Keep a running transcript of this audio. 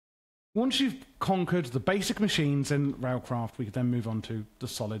Once you've conquered the basic machines in Railcraft, we can then move on to the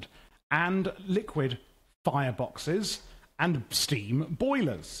solid and liquid fireboxes and steam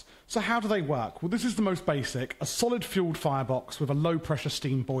boilers. So how do they work? Well, this is the most basic, a solid fueled firebox with a low pressure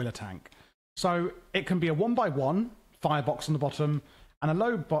steam boiler tank. So it can be a 1x1 firebox on the bottom and a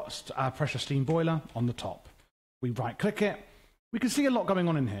low pressure steam boiler on the top. We right click it. We can see a lot going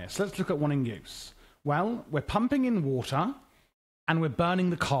on in here. So let's look at one in use. Well, we're pumping in water and we're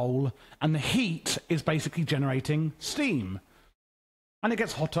burning the coal, and the heat is basically generating steam. And it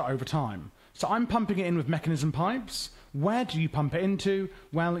gets hotter over time. So I'm pumping it in with mechanism pipes. Where do you pump it into?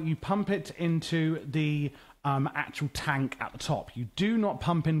 Well, you pump it into the actual tank at the top. You do not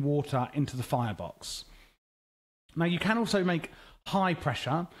pump in water into the firebox. Now, you can also make high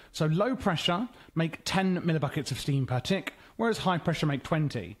pressure. So low pressure, make 10 millibuckets of steam per tick, whereas high pressure make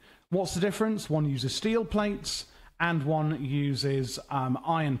 20. What's the difference? One uses steel plates and one uses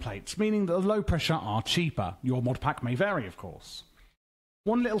iron plates, meaning that the low pressure are cheaper. Your mod pack may vary, of course.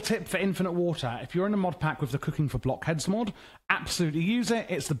 One little tip for infinite water: if you're in a mod pack with the Cooking for Blockheads mod, absolutely use it.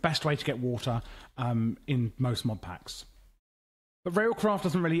 It's the best way to get water in most mod packs. But Railcraft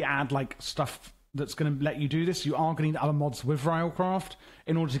doesn't really add like stuff that's going to let you do this. You are going to need other mods with Railcraft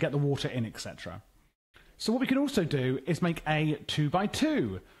in order to get the water in, etc. So what we can also do is make a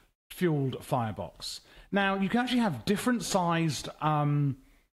 2x2 fueled firebox. Now, you can actually have different sized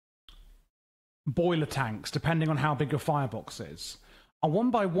boiler tanks depending on how big your firebox is. A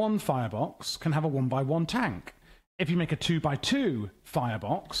 1x1 firebox can have a 1x1 tank. If you make a 2x2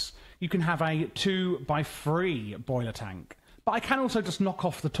 firebox, you can have a 2x3 boiler tank. But I can also just knock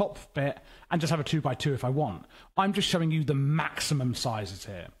off the top bit and just have a 2x2 if I want. I'm just showing you the maximum sizes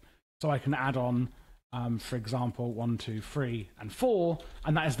here. So I can add on, for example, 1, 2, 3, and 4,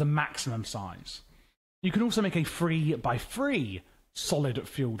 and that is the maximum size. You can also make a 3x3 solid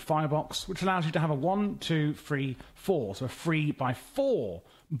fueled firebox, which allows you to have a 1, 2, 3, 4, so a 3x4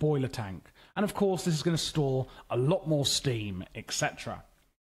 boiler tank. And of course, this is going to store a lot more steam, etc.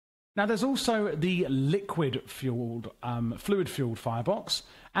 Now, there's also the liquid fueled, fluid fueled firebox,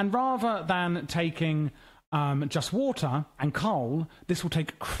 and rather than taking just water and coal, this will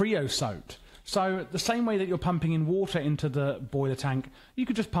take creosote. So the same way that you're pumping in water into the boiler tank, you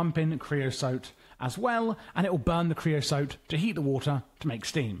could just pump in creosote as well, and it will burn the creosote to heat the water to make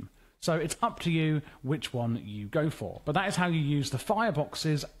steam. So it's up to you which one you go for. But that is how you use the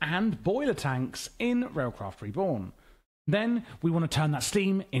fireboxes and boiler tanks in Railcraft Reborn. Then we want to turn that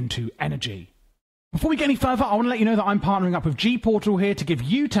steam into energy. Before we get any further, I want to let you know that I'm partnering up with G-Portal here to give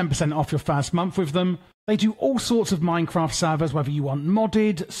you 10% off your first month with them. They do all sorts of Minecraft servers, whether you want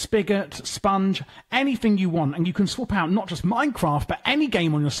modded, Spigot, Sponge, anything you want. And you can swap out not just Minecraft, but any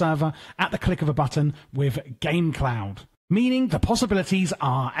game on your server at the click of a button with GameCloud. Meaning the possibilities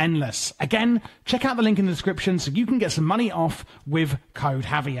are endless. Again, check out the link in the description so you can get some money off with code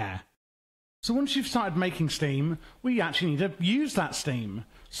Javier. So once you've started making steam, we actually need to use that steam.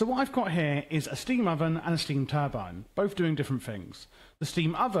 So what I've got here is a steam oven and a steam turbine, both doing different things. The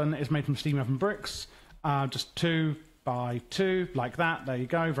steam oven is made from steam oven bricks, just 2x2, like that. There you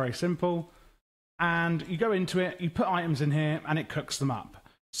go, very simple. And you go into it, you put items in here, and it cooks them up.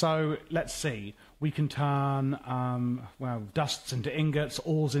 So let's see, we can turn, dusts into ingots,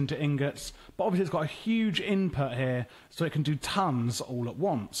 ores into ingots, but obviously it's got a huge input here, so it can do tons all at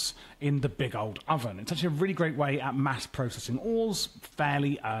once in the big old oven. It's actually a really great way at mass processing ores,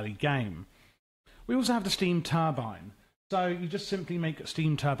 fairly early game. We also have the steam turbine. So you just simply make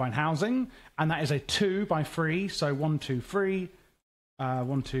steam turbine housing, and that is a 2x3, so 1, 2, 3,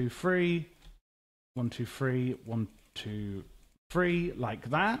 1, 2, 3, 1, 2, 3, 1, 2, 3, like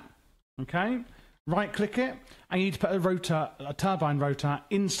that. Okay, right click it, and you need to put a turbine rotor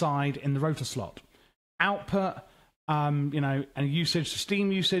inside in the rotor slot. Output, and usage,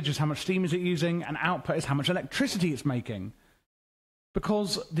 steam usage is how much steam is it using, and output is how much electricity it's making.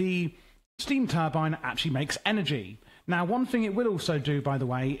 Because the steam turbine actually makes energy. Now, one thing it will also do, by the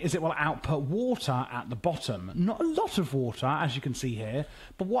way, is it will output water at the bottom. Not a lot of water, as you can see here,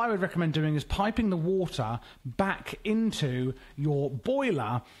 but what I would recommend doing is piping the water back into your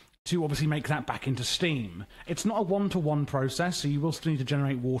boiler to obviously make that back into steam. It's not a one-to-one process, so you will still need to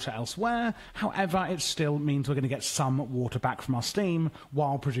generate water elsewhere. However, it still means we're going to get some water back from our steam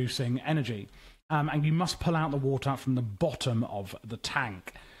while producing energy. And you must pull out the water from the bottom of the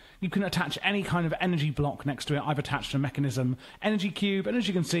tank. You can attach any kind of energy block next to it. I've attached a mechanism energy cube, and as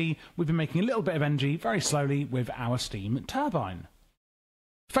you can see, we've been making a little bit of energy very slowly with our steam turbine.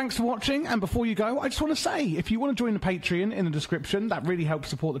 Thanks for watching, and before you go, I just want to say, if you want to join the Patreon in the description, that really helps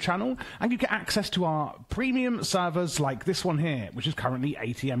support the channel, and you get access to our premium servers like this one here, which is currently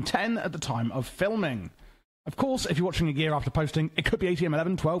ATM 10 at the time of filming. Of course, if you're watching a year after posting, it could be ATM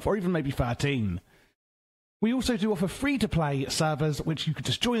 11, 12, or even maybe 13. We also do offer free-to-play servers, which you could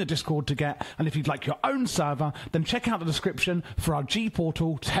just join the Discord to get, and if you'd like your own server, then check out the description for our G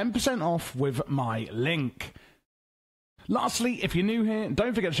Portal 10% off with my link. Lastly, if you're new here,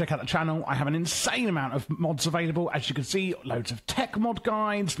 don't forget to check out the channel. I have an insane amount of mods available. As you can see, loads of tech mod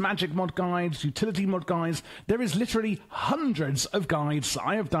guides, magic mod guides, utility mod guides. There is literally hundreds of guides that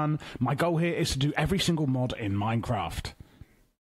I have done. My goal here is to do every single mod in Minecraft.